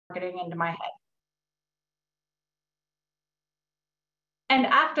marketing into my head. And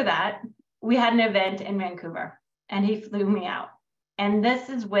after that, we had an event in Vancouver and he flew me out. And this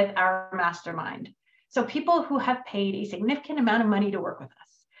is with our mastermind. So people who have paid a significant amount of money to work with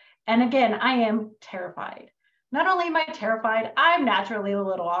us. And again, I am terrified. Not only am I terrified, I'm naturally a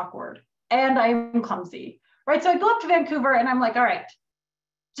little awkward and I'm clumsy, right? So I go up to Vancouver and I'm like, all right,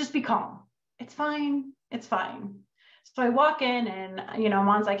 just be calm. It's fine. It's fine. So I walk in and,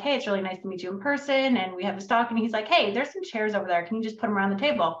 Mon's like, hey, it's really nice to meet you in person. And we have a talk and he's like, hey, there's some chairs over there. Can you just put them around the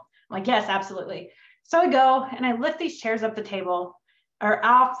table? I'm like, yes, absolutely. So I go and I lift these chairs up the table or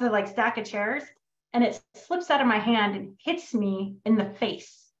off the stack of chairs, and it slips out of my hand and hits me in the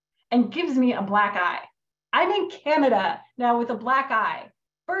face and gives me a black eye. I'm in Canada now with a black eye.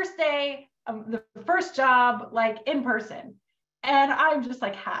 First day of the first job, in person. And I'm just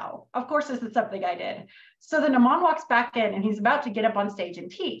like, how? Of course, this is something I did. So then Aman walks back in and he's about to get up on stage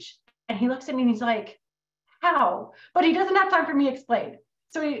and teach. And he looks at me and he's like, how? But he doesn't have time for me to explain.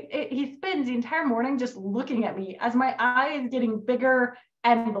 So he spends the entire morning just looking at me as my eye is getting bigger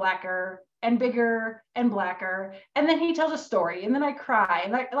and blacker and bigger and blacker. And then he tells a story and then I cry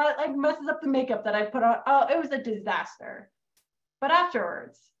and like messes up the makeup that I put on. Oh, it was a disaster. But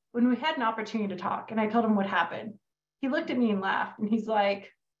afterwards, when we had an opportunity to talk and I told him what happened, he looked at me and laughed and he's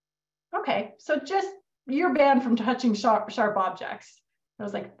like, okay, so just you're banned from touching sharp objects. I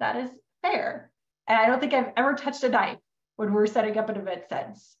was like, that is fair. And I don't think I've ever touched a knife when we were setting up an event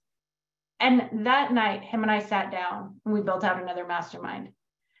since. And that night, him and I sat down and we built out another mastermind.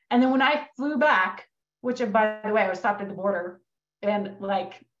 And then when I flew back, which by the way, I was stopped at the border and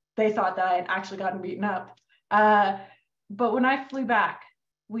they thought that I had actually gotten beaten up. But when I flew back,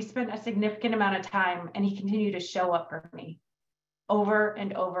 we spent a significant amount of time and he continued to show up for me over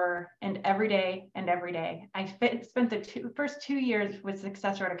and over and every day and every day. I spent the first 2 years with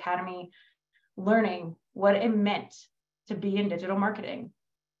Success Road Academy learning what it meant to be in digital marketing.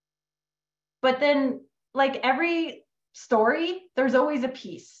 But then every story, there's always a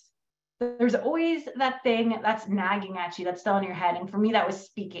piece. There's always that thing that's nagging at you, that's still in your head. And for me, that was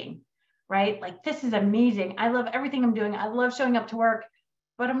speaking, right? This is amazing. I love everything I'm doing. I love showing up to work,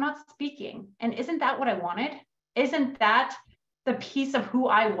 but I'm not speaking. And isn't that what I wanted? Isn't that the piece of who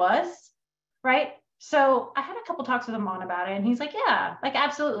I was, right? So I had a couple talks with Aman about it and he's like, yeah,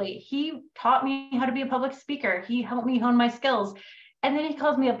 absolutely. He taught me how to be a public speaker. He helped me hone my skills. And then he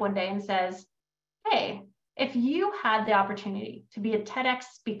calls me up one day and says, hey, if you had the opportunity to be a TEDx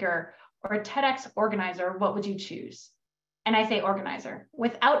speaker or a TEDx organizer, what would you choose? And I say organizer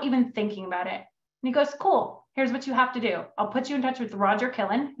without even thinking about it. And he goes, cool, here's what you have to do. I'll put you in touch with Roger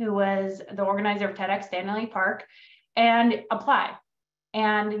Killen, who was the organizer of TEDx Stanley Park, and apply.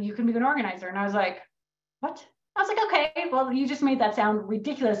 And you can be an organizer. And I was like, what? I was like, okay, well, you just made that sound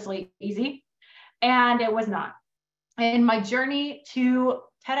ridiculously easy. And it was not. And my journey to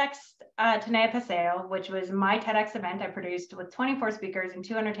TEDx Tenea Paseo, which was my TEDx event I produced with 24 speakers and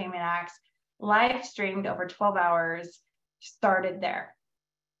 2 entertainment acts, live streamed over 12 hours, started there.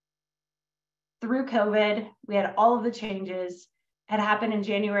 Through COVID, we had all of the changes, had happened in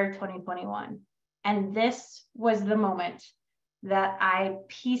January of 2021. And this was the moment that I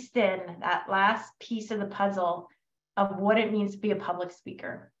pieced in that last piece of the puzzle of what it means to be a public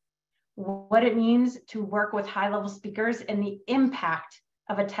speaker, what it means to work with high-level speakers and the impact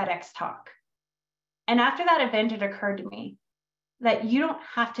of a TEDx talk. And after that event, it occurred to me that you don't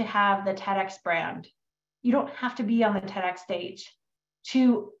have to have the TEDx brand. You don't have to be on the TEDx stage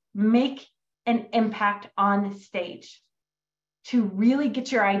to make an impact on stage, to really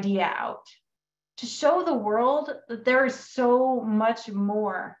get your idea out, to show the world that there is so much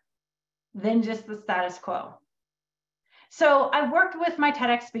more than just the status quo. So I worked with my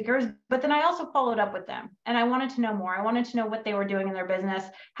TEDx speakers, but then I also followed up with them and I wanted to know more. I wanted to know what they were doing in their business,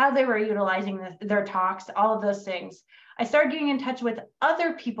 how they were utilizing their talks, all of those things. I started getting in touch with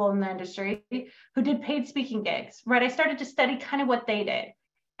other people in the industry who did paid speaking gigs, right? I started to study kind of what they did.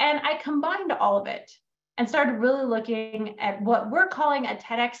 And I combined all of it and started really looking at what we're calling a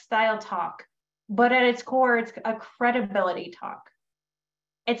TEDx style talk, but at its core, it's a credibility talk.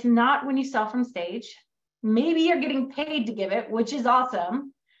 It's not when you sell from stage. Maybe you're getting paid to give it, which is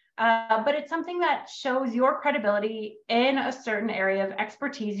awesome, but it's something that shows your credibility in a certain area of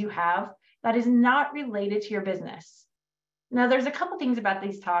expertise you have that is not related to your business. Now, there's a couple things about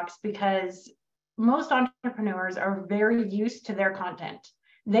these talks because most entrepreneurs are very used to their content.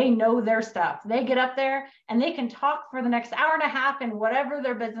 They know their stuff. They get up there and they can talk for the next hour and a half in whatever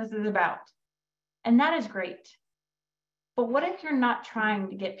their business is about. And that is great. But what if you're not trying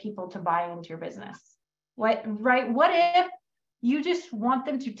to get people to buy into your business? What if You just want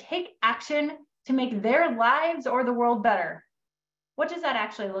them to take action to make their lives or the world better. What does that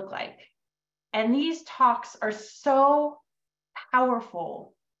actually look like? And these talks are so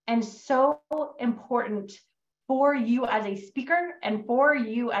powerful and so important for you as a speaker and for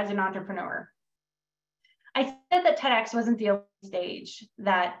you as an entrepreneur. I said that TEDx wasn't the only stage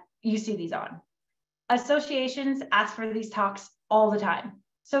that you see these on. Associations ask for these talks all the time.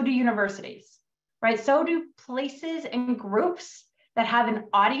 So do universities, right? So do places and groups that have an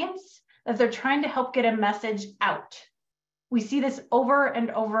audience that they're trying to help get a message out. We see this over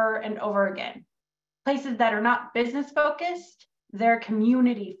and over and over again. Places that are not business focused, they're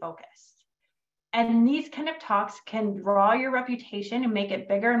community focused. And these kind of talks can draw your reputation and make it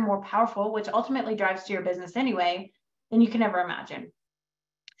bigger and more powerful, which ultimately drives to your business anyway, than you can ever imagine.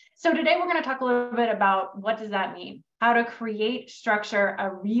 So today we're going to talk a little bit about what does that mean, how to create, structure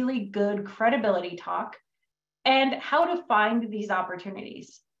a really good credibility talk, and how to find these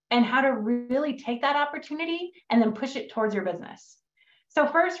opportunities, and how to really take that opportunity and then push it towards your business. So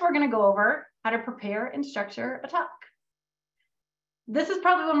first, we're going to go over how to prepare and structure a talk. This is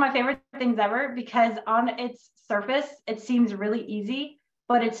probably one of my favorite things ever because on its surface, it seems really easy,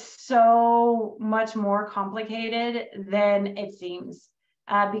 but it's so much more complicated than it seems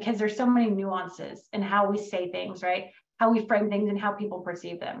because there's so many nuances in how we say things, right? How we frame things and how people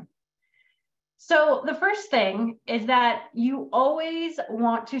perceive them. So the first thing is that you always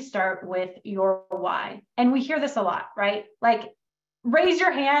want to start with your why. And we hear this a lot, right? Like, raise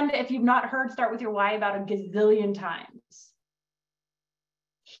your hand if you've not heard start with your why about a gazillion times.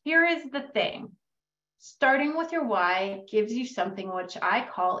 Here is the thing. Starting with your why gives you something which I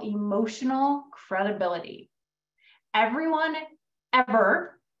call emotional credibility. Everyone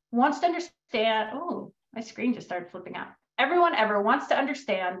ever wants to understand, oh, my screen just started flipping out. Everyone ever wants to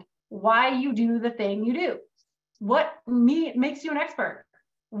understand why you do the thing you do. What makes you an expert?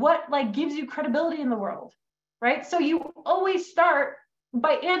 What gives you credibility in the world, right? So you always start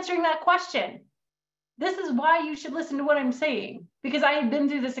by answering that question. This is why you should listen to what I'm saying, because I have been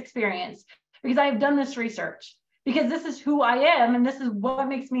through this experience, because I have done this research, because this is who I am, and this is what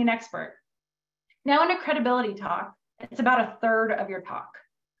makes me an expert. Now, in a credibility talk, it's about a third of your talk,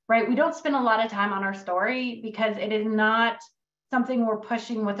 right? We don't spend a lot of time on our story because it is not something we're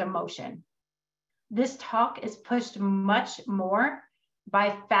pushing with emotion. This talk is pushed much more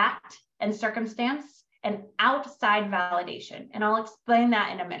by fact and circumstance and outside validation. And I'll explain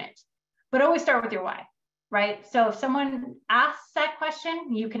that in a minute. But always start with your why, right? So if someone asks that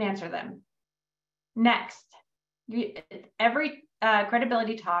question, you can answer them. Next, every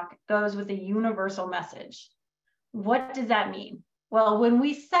credibility talk goes with a universal message. What does that mean? Well, when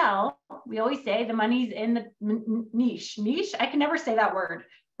we sell, we always say the money's in the niche. Niche? I can never say that word,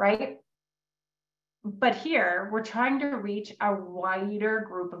 right? But here, we're trying to reach a wider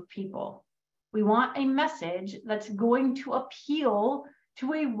group of people. We want a message that's going to appeal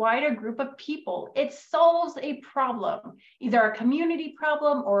to a wider group of people. It solves a problem, either a community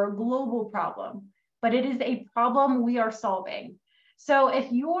problem or a global problem, but it is a problem we are solving. So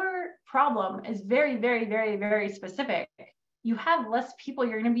if your problem is very, very, very, very specific, you have less people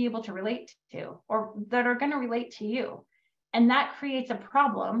you're going to be able to relate to or that are going to relate to you. And that creates a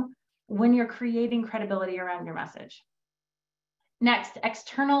problem when you're creating credibility around your message. Next,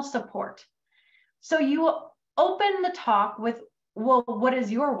 external support. So you open the talk with, well, what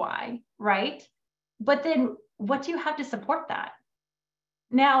is your why, right? But then what do you have to support that?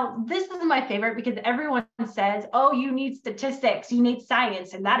 Now, this is my favorite because everyone says, oh, you need statistics, you need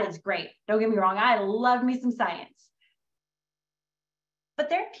science, and that is great. Don't get me wrong, I love me some science. But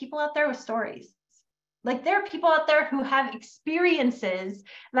there are people out there with stories. Like there are people out there who have experiences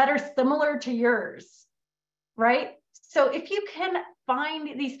that are similar to yours, right? So if you can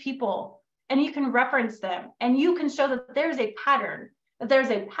find these people and you can reference them and you can show that there's a pattern,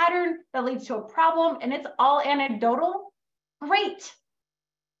 that leads to a problem and it's all anecdotal, great.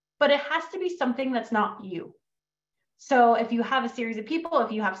 But it has to be something that's not you. So if you have a series of people,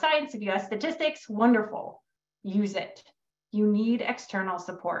 if you have science, if you have statistics, wonderful, use it. You need external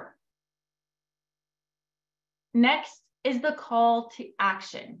support. Next is the call to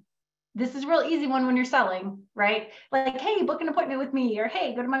action. This is a real easy one when you're selling, right? Like, hey, book an appointment with me, or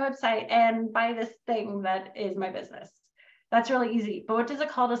hey, go to my website and buy this thing that is my business. That's really easy. But what does a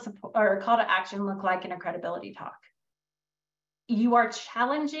call to support or a call to action look like in a credibility talk? You are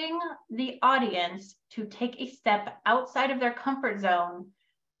challenging the audience to take a step outside of their comfort zone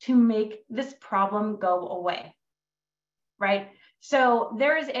to make this problem go away, right? So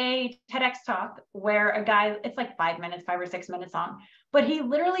there is a TEDx talk where a guy, it's like 5 or 6 minutes long, but he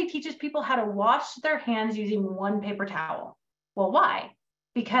literally teaches people how to wash their hands using one paper towel. Well, why?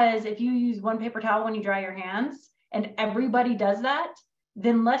 Because if you use one paper towel when you dry your hands and everybody does that,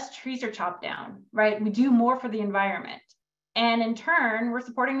 then less trees are chopped down, right? We do more for the environment. And in turn, we're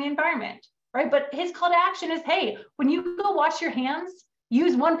supporting the environment, right? But his call to action is, hey, when you go wash your hands,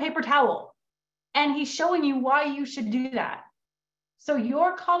 use one paper towel. And he's showing you why you should do that. So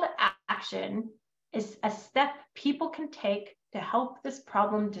your call to action is a step people can take to help this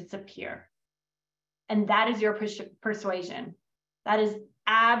problem disappear. And that is your persuasion. That is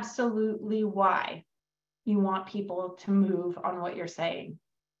absolutely why you want people to move on what you're saying.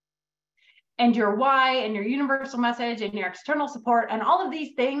 And your why and your universal message and your external support and all of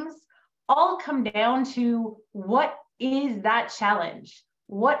these things all come down to what is that challenge?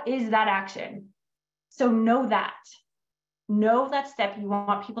 What is that action? So know that. Know that step you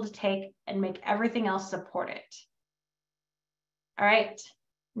want people to take and make everything else support it. All right,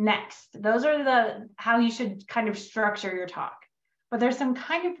 next. Those are how you should kind of structure your talk. But there's some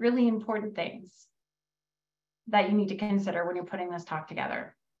kind of really important things that you need to consider when you're putting this talk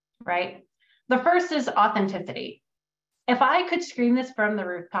together, right? The first is authenticity. If I could scream this from the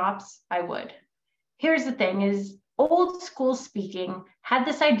rooftops, I would. Here's the thing is old school speaking had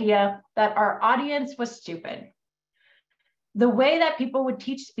this idea that our audience was stupid. The way that people would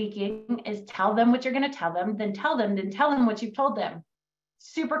teach speaking is tell them what you're going to tell them, then tell them what you've told them.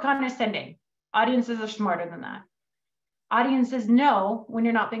 Super condescending. Audiences are smarter than that. Audiences know when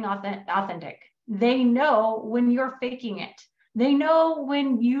you're not being authentic. They know when you're faking it. They know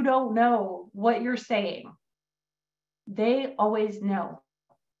when you don't know what you're saying. They always know.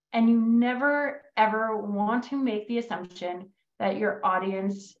 And you never, ever want to make the assumption that your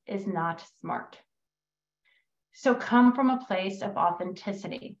audience is not smart. So come from a place of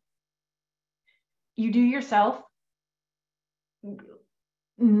authenticity. You do yourself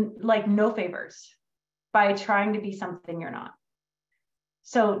like no favors by trying to be something you're not.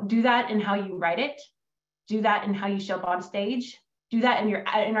 So do that in how you write it. Do that in how you show up on stage. Do that in your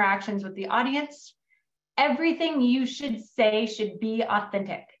interactions with the audience. Everything you should say should be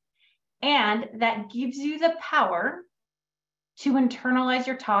authentic. And that gives you the power to internalize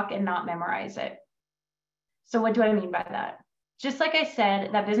your talk and not memorize it. So what do I mean by that? Just like I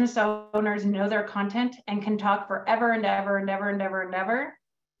said, that business owners know their content and can talk forever and ever and ever and ever and ever.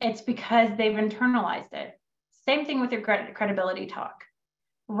 It's because they've internalized it. Same thing with your credibility talk.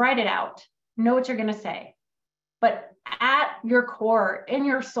 Write it out. Know what you're going to say. But at your core, in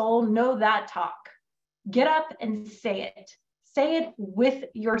your soul, know that talk. Get up and say it. Say it with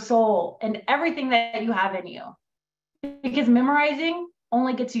your soul and everything that you have in you. Because memorizing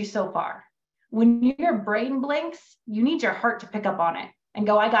only gets you so far. When your brain blinks, you need your heart to pick up on it and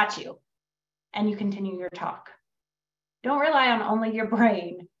go, I got you. And you continue your talk. Don't rely on only your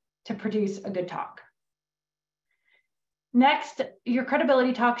brain to produce a good talk. Next, your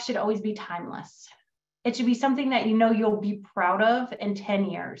credibility talk should always be timeless. It should be something that you know you'll be proud of in 10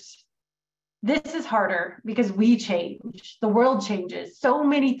 years. This is harder because we change. The world changes. So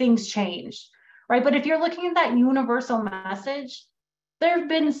many things change, right? But if you're looking at that universal message, there have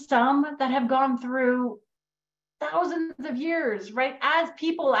been some that have gone through thousands of years, right? As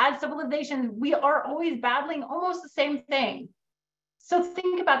people, as civilizations, we are always battling almost the same thing. So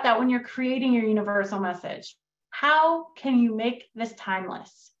think about that when you're creating your universal message. How can you make this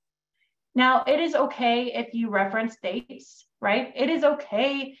timeless? Now, it is okay if you reference dates, right? It is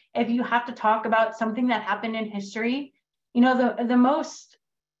okay if you have to talk about something that happened in history. You know, the most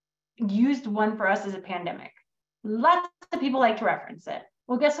used one for us is a pandemic. Lots of people like to reference it.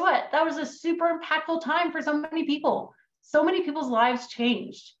 Well, guess what? That was a super impactful time for so many people. So many people's lives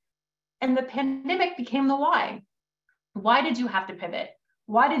changed. And the pandemic became the why. Why did you have to pivot?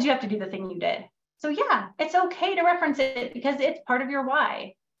 Why did you have to do the thing you did? So yeah, it's okay to reference it because it's part of your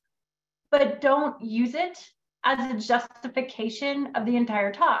why. But don't use it as a justification of the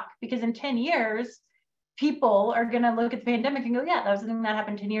entire talk, because in 10 years, people are going to look at the pandemic and go, yeah, that was something that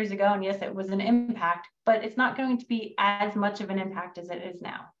happened 10 years ago. And yes, it was an impact, but it's not going to be as much of an impact as it is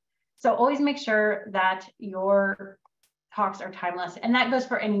now. So always make sure that your talks are timeless. And that goes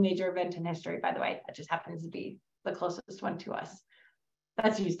for any major event in history, by the way. That just happens to be the closest one to us.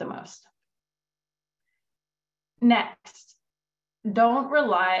 That's used the most. Next, don't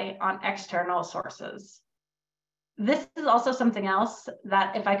rely on external sources. This is also something else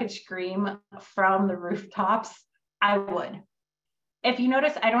that if I could scream from the rooftops, I would. If you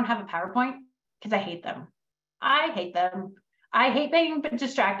notice, I don't have a PowerPoint because I hate them. I hate them. I hate being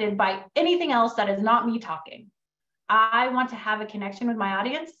distracted by anything else that is not me talking. I want to have a connection with my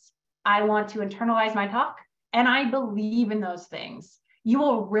audience. I want to internalize my talk, and I believe in those things. You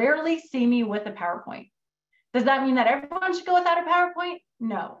will rarely see me with a PowerPoint. Does that mean that everyone should go without a PowerPoint?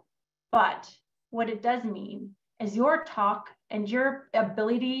 No. But what it does mean is your talk and your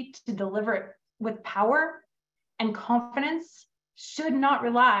ability to deliver it with power and confidence should not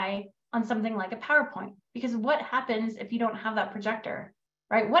rely on something like a PowerPoint. Because what happens if you don't have that projector,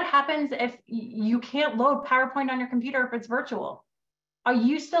 right? What happens if you can't load PowerPoint on your computer if it's virtual? Are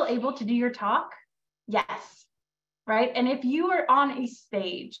you still able to do your talk? Yes, right? And if you are on a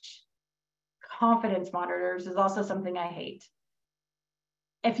stage, confidence monitors is also something I hate.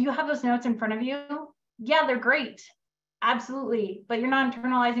 If you have those notes in front of you, yeah, they're great. Absolutely. But you're not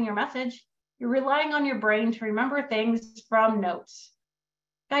internalizing your message. You're relying on your brain to remember things from notes.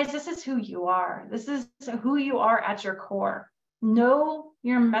 Guys, this is who you are. This is who you are at your core. Know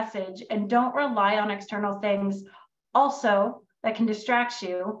your message and don't rely on external things also that can distract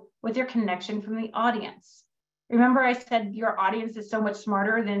you with your connection from the audience. Remember I said your audience is so much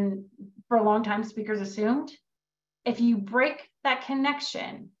smarter than for a long time speakers assumed? If you break that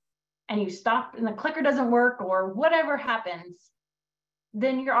connection and you stop and the clicker doesn't work or whatever happens,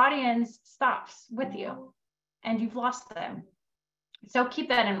 then your audience stops with you and you've lost them. So keep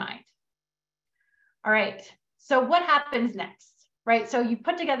that in mind. All right, so what happens next, right? So you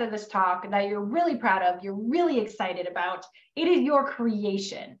put together this talk that you're really proud of, you're really excited about. It is your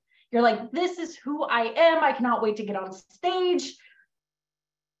creation. You're like, this is who I am. I cannot wait to get on stage.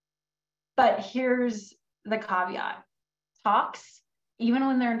 But here's the caveat. Talks, even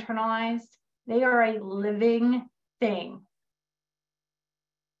when they're internalized, they are a living thing.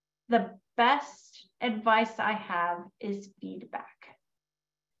 The best advice I have is feedback.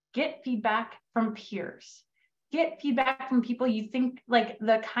 Get feedback from peers. Get feedback from people you think, like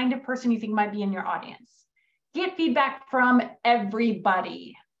the kind of person you think might be in your audience. Get feedback from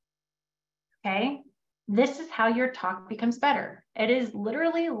everybody. Okay? This is how your talk becomes better. It is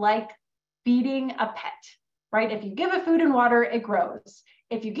literally like feeding a pet, right? If you give it food and water, it grows.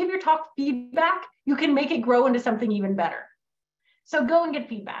 If you give your talk feedback, you can make it grow into something even better. So go and get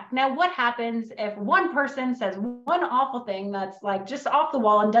feedback. Now, what happens if one person says one awful thing that's like just off the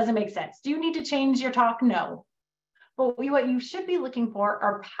wall and doesn't make sense? Do you need to change your talk? No. But what you should be looking for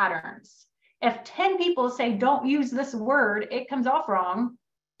are patterns. If 10 people say, don't use this word, it comes off wrong,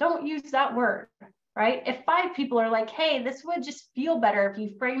 don't use that word, right? If 5 people are like, hey, this would just feel better if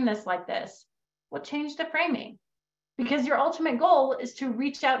you frame this like this, well, change the framing. Because your ultimate goal is to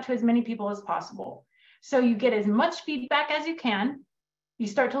reach out to as many people as possible. So you get as much feedback as you can. You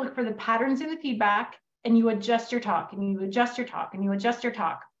start to look for the patterns in the feedback and you adjust your talk and you adjust your talk and you adjust your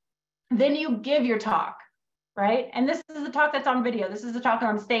talk. Then you give your talk, right? And this is the talk that's on video. This is the talk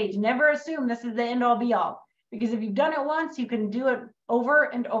on stage. Never assume this is the end all be all, because if you've done it once, you can do it over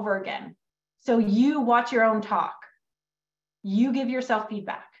and over again. So you watch your own talk. You give yourself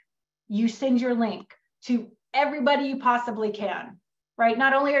feedback. You send your link to everybody you possibly can, right?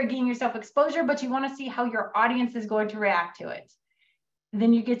 Not only are you getting yourself exposure, but you want to see how your audience is going to react to it.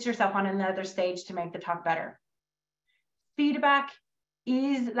 Then you get yourself on another stage to make the talk better. Feedback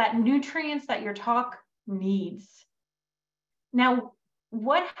is that nutrients that your talk needs. Now,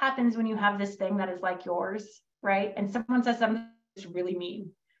 what happens when you have this thing that is like yours, right? And someone says something that's really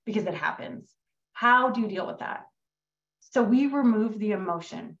mean, because it happens. How do you deal with that? So we remove the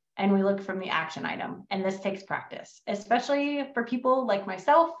emotion and we look from the action item. And this takes practice, especially for people like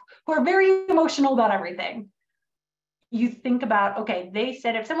myself who are very emotional about everything. You think about, okay, they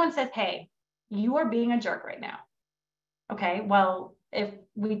said, if someone says, hey, you are being a jerk right now. Okay, well, if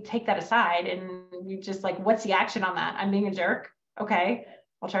we take that aside and we just like, what's the action on that? I'm being a jerk. Okay,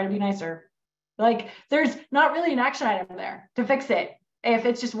 I'll try to be nicer. Like, there's not really an action item there to fix it if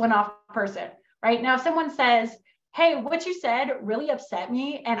it's just one off person, right? Now, if someone says, hey, what you said really upset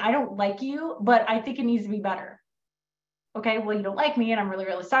me and I don't like you, but I think it needs to be better. Okay, well, you don't like me and I'm really,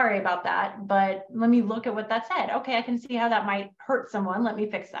 really sorry about that, but let me look at what that said. Okay, I can see how that might hurt someone. Let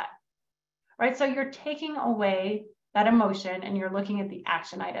me fix that, right? So you're taking away that emotion and you're looking at the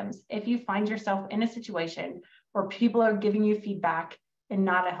action items. If you find yourself in a situation where people are giving you feedback in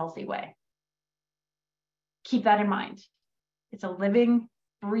not a healthy way, keep that in mind. It's a living,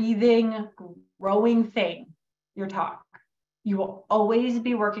 breathing, growing thing, your talk. You will always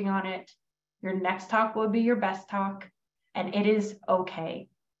be working on it. Your next talk will be your best talk, and it is okay.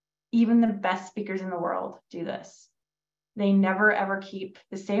 Even the best speakers in the world do this. They never ever keep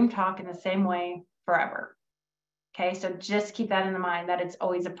the same talk in the same way forever. Okay, so just keep that in mind, that it's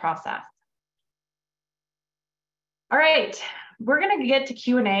always a process. All right, we're gonna get to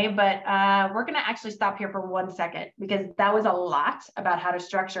Q&A, but we're gonna actually stop here for 1 second because that was a lot about how to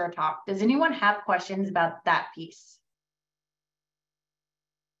structure a talk. Does anyone have questions about that piece?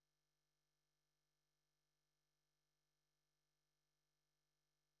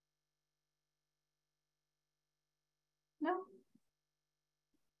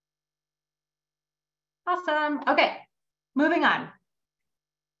 Awesome. Okay, moving on.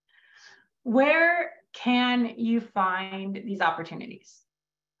 Where can you find these opportunities?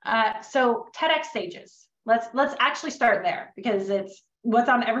 So TEDx stages. Let's actually start there because it's what's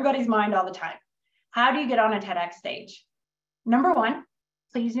on everybody's mind all the time. How do you get on a TEDx stage? Number one,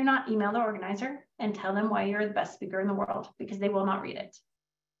 please do not email the organizer and tell them why you're the best speaker in the world because they will not read it.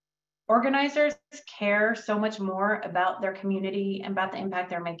 Organizers care so much more about their community and about the impact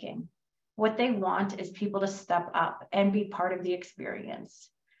they're making. What they want is people to step up and be part of the experience.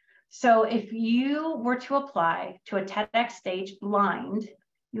 So if you were to apply to a TEDx stage blind,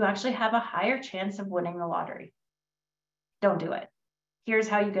 you actually have a higher chance of winning the lottery. Don't do it. Here's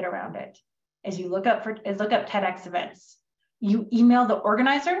how you get around it. As you look up TEDx events, you email the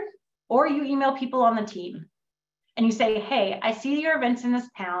organizer or you email people on the team. And you say, hey, I see your events in this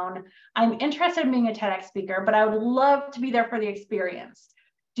town. I'm interested in being a TEDx speaker, but I would love to be there for the experience.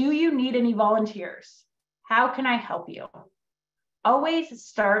 Do you need any volunteers? How can I help you? Always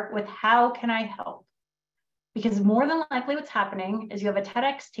start with how can I help? Because more than likely what's happening is you have a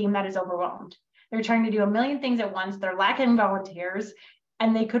TEDx team that is overwhelmed. They're trying to do a million things at once. They're lacking volunteers,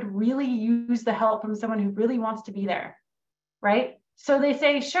 and they could really use the help from someone who really wants to be there, right? So they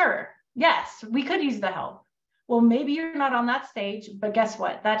say, sure, yes, we could use the help. Well, maybe you're not on that stage, but guess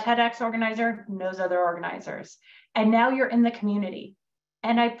what? That TEDx organizer knows other organizers. And now you're in the community.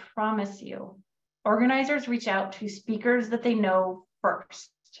 And I promise you, organizers reach out to speakers that they know first.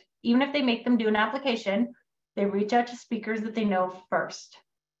 Even if they make them do an application, they reach out to speakers that they know first.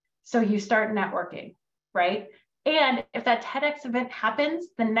 So you start networking, right? And if that TEDx event happens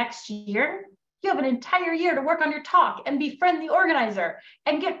the next year, you have an entire year to work on your talk and befriend the organizer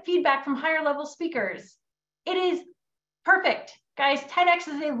and get feedback from higher level speakers. It is perfect. Guys, TEDx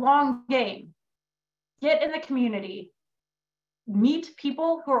is a long game. Get in the community. Meet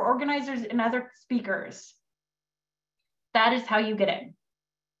people who are organizers and other speakers. That is how you get in.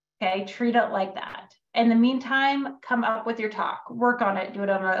 Okay, treat it like that. In the meantime, come up with your talk. Work on it. Do it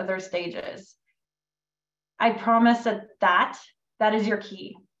on other stages. I promise that is your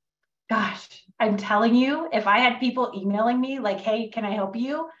key. Gosh, I'm telling you, if I had people emailing me like, hey, can I help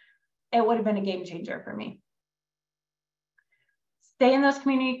you? It would have been a game changer for me. Stay in those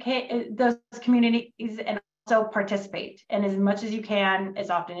communities and also participate in as much as you can,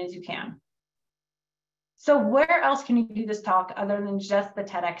 as often as you can. So where else can you do this talk other than just the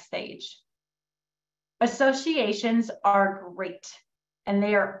TEDx stage? Associations are great, and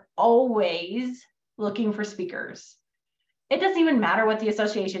they are always looking for speakers. It doesn't even matter what the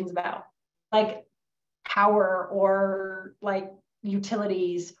association's about, like power or like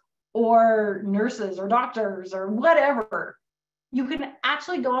utilities or nurses or doctors or whatever. You can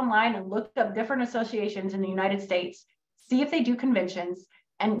actually go online and look up different associations in the United States, see if they do conventions,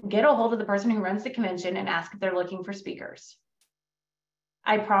 and get a hold of the person who runs the convention and ask if they're looking for speakers.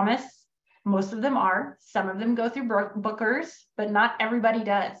 I promise most of them are. Some of them go through bookers, but not everybody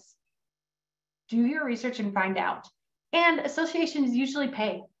does. Do your research and find out. And associations usually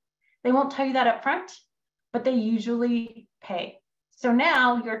pay. They won't tell you that up front, but they usually pay. So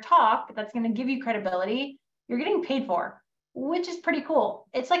now your talk that's going to give you credibility, you're getting paid for, which is pretty cool.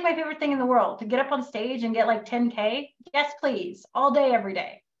 It's like my favorite thing in the world, to get up on stage and get like 10K. Yes, please, all day, every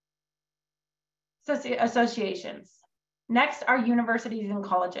day. So associations. Next are universities and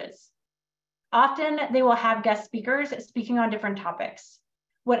colleges. Often they will have guest speakers speaking on different topics.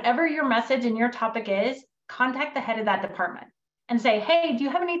 Whatever your message and your topic is, contact the head of that department and say, hey, do you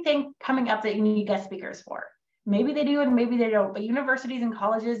have anything coming up that you need guest speakers for? Maybe they do and maybe they don't, but universities and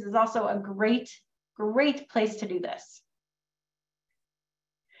colleges is also a great place to do this.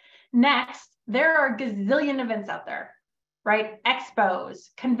 Next, there are a gazillion events out there, right? Expos,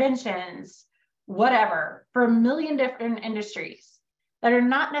 conventions, whatever, for a million different industries that are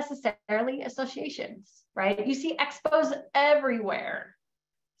not necessarily associations, right? You see expos everywhere.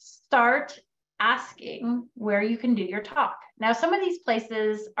 Start asking where you can do your talk. Now, some of these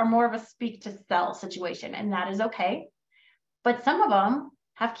places are more of a speak to sell situation, and that is okay. But some of them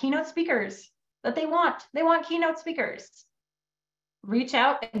have keynote speakers that they want. They want keynote speakers. Reach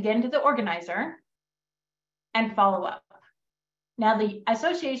out again to the organizer and follow up. Now, the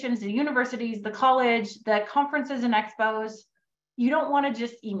associations, the universities, the college, the conferences and expos, you don't want to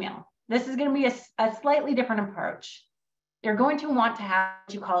just email. This is going to be a slightly different approach. You're going to want to have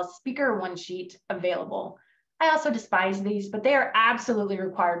what you call a speaker one sheet available. I also despise these, but they are absolutely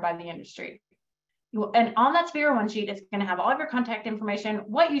required by the industry. And on that speaker one sheet, it's going to have all of your contact information,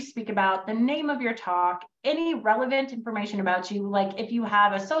 what you speak about, the name of your talk, any relevant information about you, like if you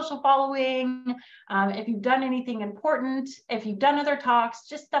have a social following, if you've done anything important, if you've done other talks,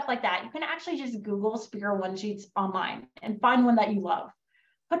 just stuff like that. You can actually just Google speaker one sheets online and find one that you love.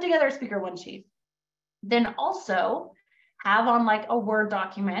 Put together a speaker one sheet. Then also have on like a Word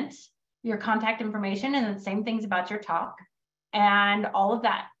document your contact information and the same things about your talk and all of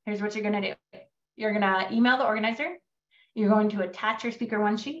that. Here's what you're going to do. You're going to email the organizer. You're going to attach your speaker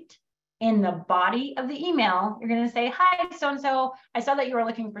one sheet. In the body of the email, you're going to say, hi, so-and-so, I saw that you were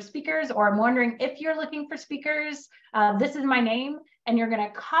looking for speakers, or I'm wondering if you're looking for speakers. This is my name. And you're going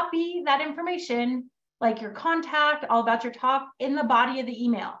to copy that information, like your contact, all about your talk, in the body of the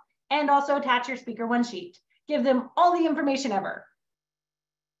email. And also attach your speaker one sheet. Give them all the information ever.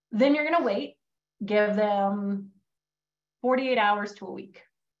 Then you're going to wait. Give them 48 hours to a week.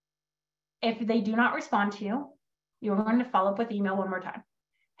 If they do not respond to you, you're going to follow up with email one more time.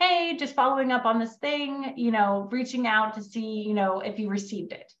 Hey, just following up on this thing, reaching out to see, if you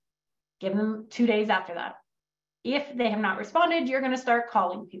received it. Give them 2 days after that. If they have not responded, you're going to start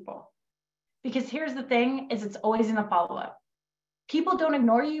calling people. Because here's the thing, is it's always in the follow-up. People don't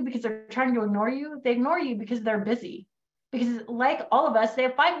ignore you because they're trying to ignore you. They ignore you because they're busy. Because like all of us, they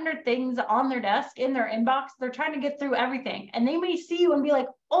have 500 things on their desk, in their inbox. They're trying to get through everything. And they may see you and be like,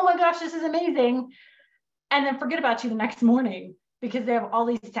 oh my gosh, this is amazing. And then forget about you the next morning because they have all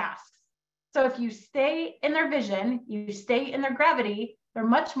these tasks. So if you stay in their vision, you stay in their gravity, they're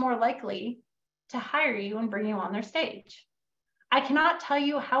much more likely to hire you and bring you on their stage. I cannot tell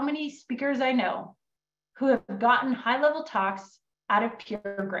you how many speakers I know who have gotten high-level talks out of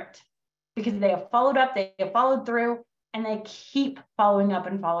pure grit because they have followed up, they have followed through, and they keep following up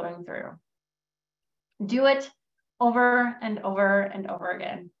and following through. Do it over and over and over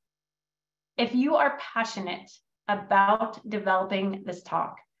again. If you are passionate about developing this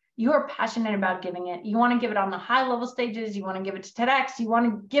talk, you are passionate about giving it, you want to give it on the high level stages, you want to give it to TEDx, you want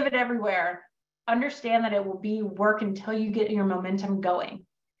to give it everywhere, understand that it will be work until you get your momentum going.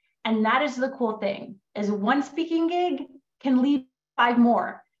 And that is the cool thing, is one speaking gig can lead 5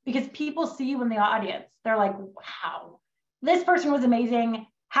 more because people see you in the audience. They're like, wow, this person was amazing.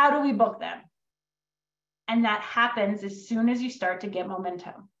 How do we book them? And that happens as soon as you start to get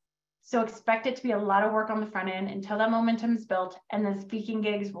momentum. So expect it to be a lot of work on the front end until that momentum is built, and then speaking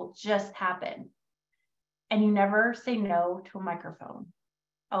gigs will just happen. And you never say no to a microphone.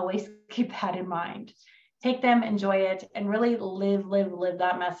 Always keep that in mind. Take them, enjoy it, and really live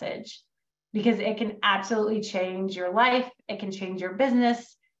that message, because it can absolutely change your life. It can change your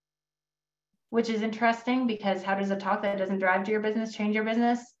business, which is interesting because how does a talk that doesn't drive to your business change your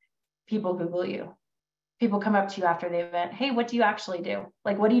business? People Google you. People come up to you after the event. Hey, what do you actually do?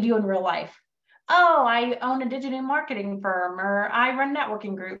 Like, what do you do in real life? Oh, I own a digital marketing firm, or I run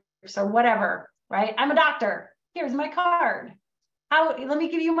networking groups, or whatever, right? I'm a doctor. Here's my card. Let me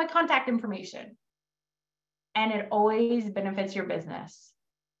give you my contact information. And it always benefits your business.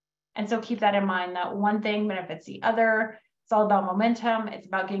 And so keep that in mind, that one thing benefits the other. It's all about momentum. It's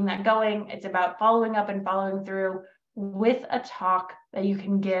about getting that going. It's about following up and following through with a talk that you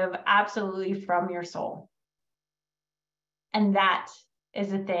can give absolutely from your soul. And that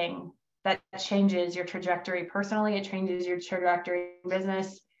is the thing that changes your trajectory personally. It changes your trajectory in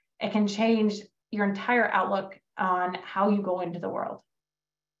business. It can change your entire outlook on how you go into the world.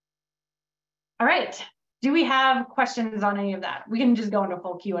 All right. Do we have questions on any of that? We can just go into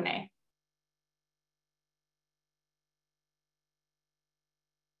full Q&A.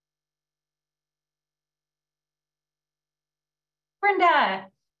 Brenda.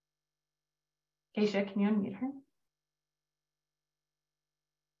 Keisha, can you unmute her?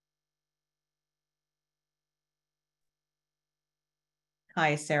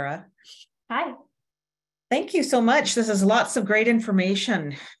 Hi, Sarah. Hi. Thank you so much. This is lots of great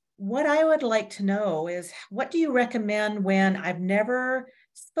information. What I would like to know is, what do you recommend when I've never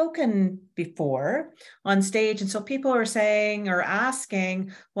spoken before on stage? And so people are saying or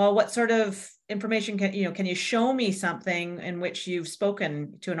asking, well, what sort of information can you show me something in which you've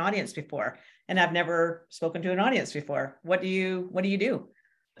spoken to an audience before? And I've never spoken to an audience before. What do you do?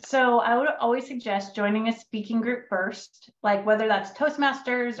 So I would always suggest joining a speaking group first, like whether that's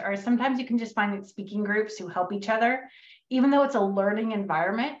Toastmasters, or sometimes you can just find speaking groups who help each other. Even though it's a learning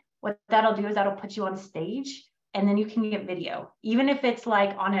environment, what that'll do is that'll put you on stage, and then you can get video. Even if it's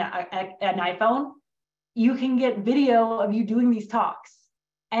like on an iPhone, you can get video of you doing these talks.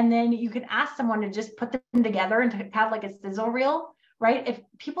 And then you can ask someone to just put them together and to have like a sizzle reel, right? If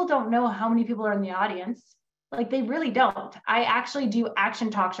people don't know how many people are in the audience, Like they really don't. I actually do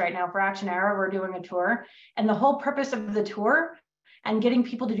action talks right now for ActionEra. We're doing a tour, and the whole purpose of the tour and getting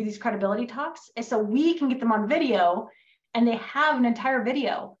people to do these credibility talks is so we can get them on video and they have an entire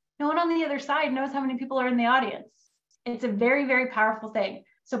video. No one on the other side knows how many people are in the audience. It's a very, very powerful thing.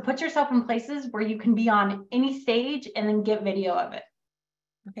 So put yourself in places where you can be on any stage and then get video of it.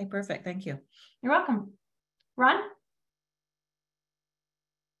 Okay, perfect. Thank you. You're welcome. Ron?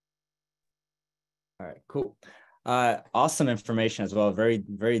 All right, cool. Awesome information as well. Very,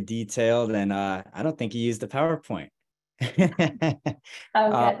 very detailed. And I don't think you used the PowerPoint.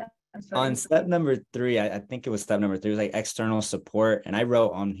 Okay. On step number 3, I think it was step number 3, it was like external support. And I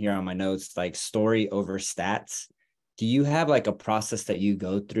wrote on here on my notes, like story over stats. Do you have like a process that you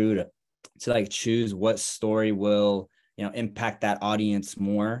go through to like choose what story will, impact that audience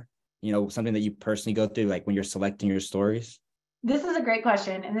more? Something that you personally go through, like when you're selecting your stories? This is a great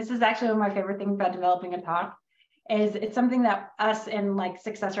question. And this is actually one of my favorite things about developing a talk is it's something that us in like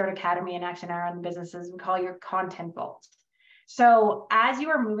Success Road Academy and ActionEra and businesses, we call your content vault. So as you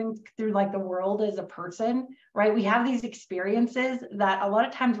are moving through like the world as a person, right, we have these experiences that a lot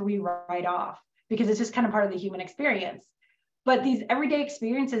of times we write off because it's just kind of part of the human experience. But these everyday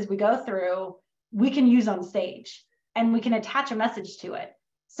experiences we go through, we can use on stage and we can attach a message to it.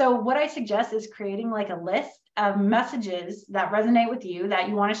 So what I suggest is creating like a list of messages that resonate with you that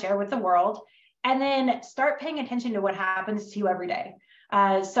you want to share with the world, and then start paying attention to what happens to you every day.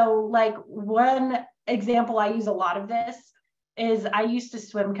 So like one example I use a lot of this is I used to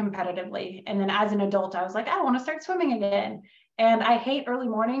swim competitively. And then as an adult, I was like, I want to start swimming again. And I hate early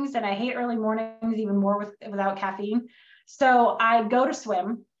mornings, and I hate early mornings even more without caffeine. So I go to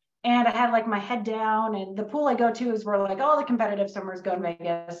swim and I have like my head down, and the pool I go to is where like all the competitive swimmers go in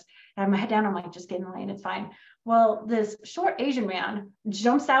Vegas. And my head down, I'm like, just get in the lane, it's fine. Well, this short Asian man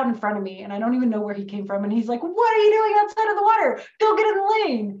jumps out in front of me and I don't even know where he came from. And he's like, what are you doing outside of the water? Go get in the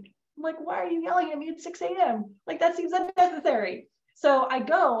lane. I'm like, why are you yelling at me at 6 a.m.? Like that seems unnecessary. So I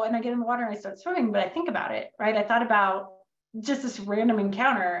go and I get in the water and I start swimming, but I think about it, right? I thought about just this random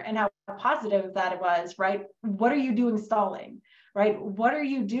encounter and how positive that it was, right? What are you doing stalling, right? What are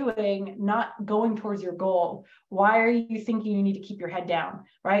you doing not going towards your goal? Why are you thinking you need to keep your head down,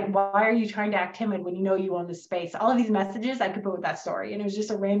 right? Why are you trying to act timid when you know you own this space? All of these messages I could put with that story. And it was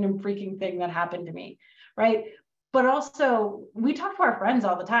just a random freaking thing that happened to me, right? But also we talk to our friends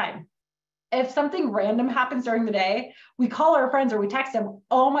all the time. If something random happens during the day, we call our friends or we text them,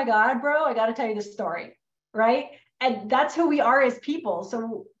 oh my God, bro, I got to tell you this story, right? And that's who we are as people.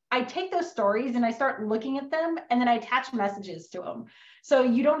 So I take those stories and I start looking at them and then I attach messages to them. So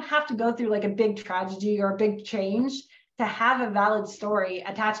you don't have to go through like a big tragedy or a big change to have a valid story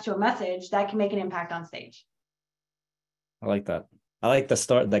attached to a message that can make an impact on stage. I like that. I like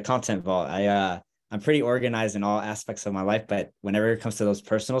the content vault. I'm pretty organized in all aspects of my life, but whenever it comes to those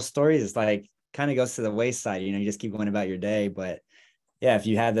personal stories, it's like kind of goes to the wayside. You just keep going about your day. But yeah, if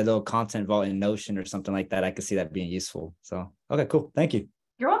you have the little content vault in Notion or something like that, I could see that being useful. So, okay, cool. Thank you.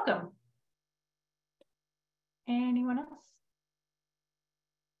 You're welcome. Anyone else?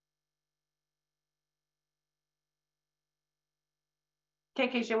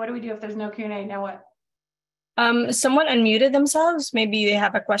 Okay, Keisha, what do we do if there's no Q&A? Now what? Someone unmuted themselves. Maybe they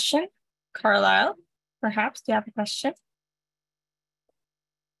have a question. Carlisle, perhaps, do you have a question?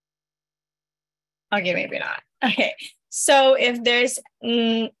 Okay, maybe not. Okay, so if there's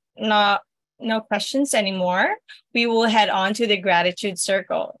no questions anymore, we will head on to the gratitude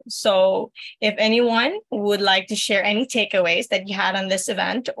circle. So if anyone would like to share any takeaways that you had on this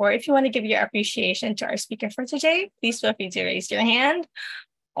event, or if you want to give your appreciation to our speaker for today, please feel free to raise your hand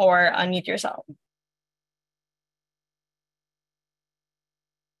or unmute yourself.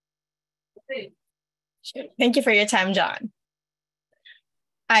 Thank you for your time, John.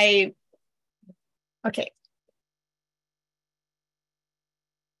 Okay.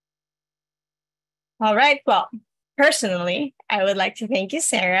 All right. Well, personally, I would like to thank you,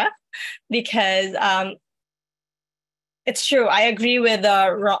 Sarah, because it's true. I agree with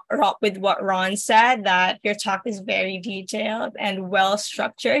what Ron said, that your talk is very detailed and well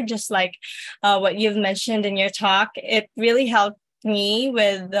structured, just like what you've mentioned in your talk. It really helped me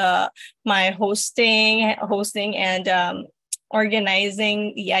with my hosting and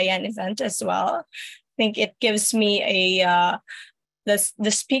organizing the IN event as well. I think it gives me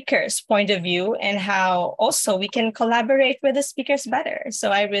the speaker's point of view and how also we can collaborate with the speakers better. So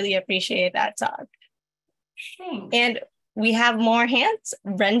I really appreciate that talk. Thanks. And we have more hands.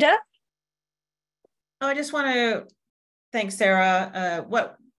 Brenda? Oh, I just want to thank Sarah.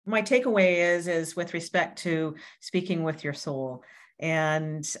 What my takeaway is with respect to speaking with your soul.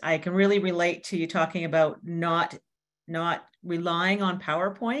 And I can really relate to you talking about not relying on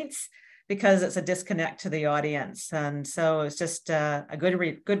PowerPoints, because it's a disconnect to the audience. And so it's just a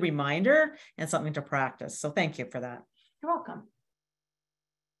good reminder and something to practice. So thank you for that. You're welcome.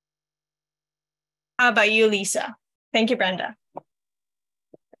 How about you, Lisa? Thank you, Brenda.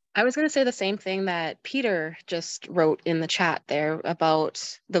 I was going to say the same thing that Peter just wrote in the chat there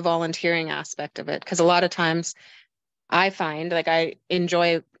about the volunteering aspect of it. Because a lot of times I find, like, I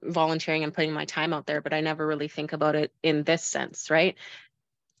enjoy volunteering and putting my time out there, but I never really think about it in this sense, right?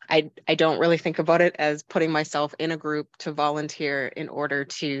 I don't really think about it as putting myself in a group to volunteer in order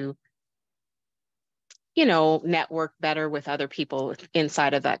to, you know, network better with other people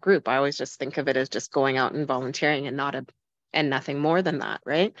inside of that group. I always just think of it as just going out and volunteering and nothing more than that,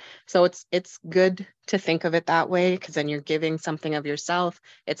 right? So it's good to think of it that way, because then you're giving something of yourself.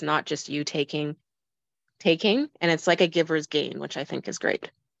 It's not just you taking, and it's like a giver's gain, which I think is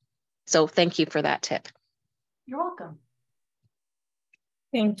great. So thank you for that tip. You're welcome.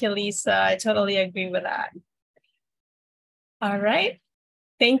 Thank you, Lisa. I totally agree with that. All right.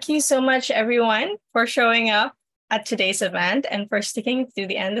 Thank you so much, everyone, for showing up at today's event and for sticking through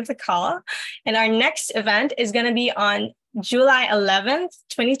the end of the call. And our next event is going to be on July 11th,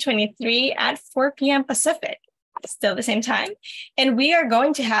 2023 at 4 p.m. Pacific, still the same time. And we are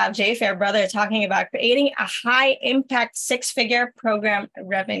going to have Jay Fairbrother talking about creating a high impact 6-figure program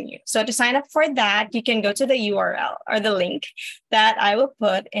revenue. So to sign up for that, you can go to the URL or the link that I will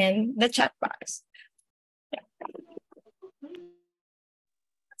put in the chat box. Yeah.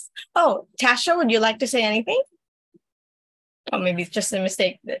 Oh, Tasha, would you like to say anything? Oh, maybe it's just a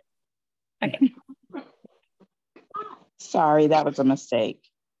mistake. Okay. Sorry, that was a mistake.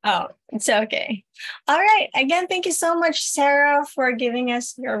 Oh, it's okay. All right. Again, thank you so much, Sarah, for giving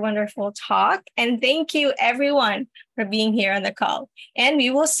us your wonderful talk. And thank you, everyone, for being here on the call. And we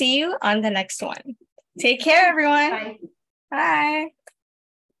will see you on the next one. Take care, everyone. Bye. Bye.